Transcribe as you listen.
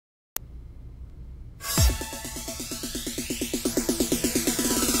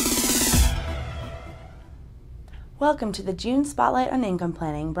Welcome to the June Spotlight on Income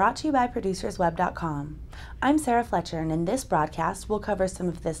Planning, brought to you by ProducersWeb.com. I'm Sarah Fletcher, and in this broadcast, we'll cover some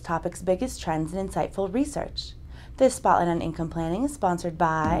of this topic's biggest trends and insightful research. This Spotlight on Income Planning is sponsored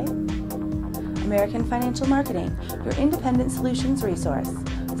by American Financial Marketing, your independent solutions resource.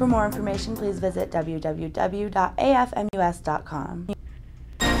 For more information, please visit www.afmus.com.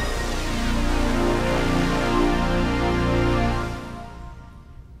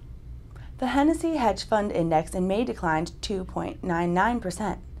 The Hennessee Hedge Fund Index in May declined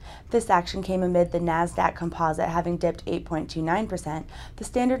 2.99%. This action came amid the NASDAQ Composite having dipped 8.29%, the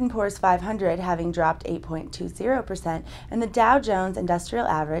Standard & Poor's 500 having dropped 8.20%, and the Dow Jones Industrial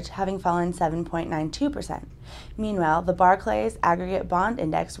Average having fallen 7.92%. Meanwhile, the Barclays Aggregate Bond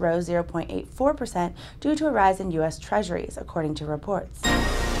Index rose 0.84% due to a rise in U.S. Treasuries, according to reports.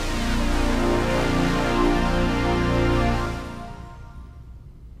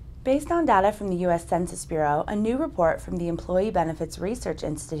 Based on data from the U.S. Census Bureau, a new report from the Employee Benefits Research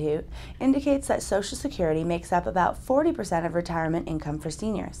Institute indicates that Social Security makes up about 40% of retirement income for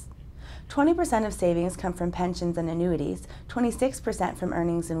seniors. 20% of savings come from pensions and annuities, 26% from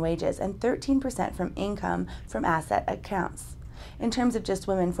earnings and wages, and 13% from income from asset accounts. In terms of just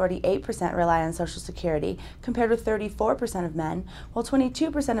women, 48% rely on Social Security, compared with 34% of men, while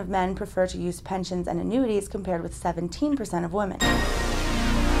 22% of men prefer to use pensions and annuities, compared with 17% of women.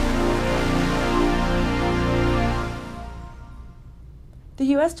 The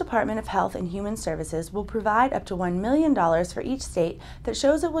U.S. Department of Health and Human Services will provide up to $1 million for each state that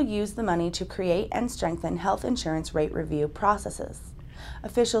shows it will use the money to create and strengthen health insurance rate review processes.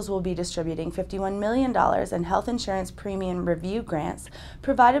 Officials will be distributing $51 million in health insurance premium review grants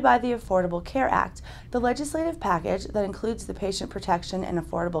provided by the Affordable Care Act, the legislative package that includes the Patient Protection and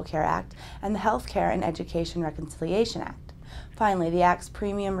Affordable Care Act and the Health Care and Education Reconciliation Act. Finally, the Act's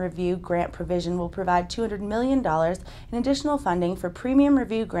Premium Review Grant provision will provide $200 million in additional funding for premium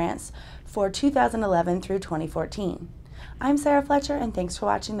review grants for 2011 through 2014. I'm Sarah Fletcher, and thanks for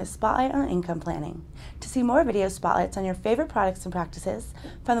watching this Spotlight on Income Planning. To see more video spotlights on your favorite products and practices,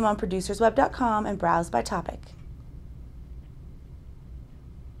 find them on ProducersWeb.com and browse by topic.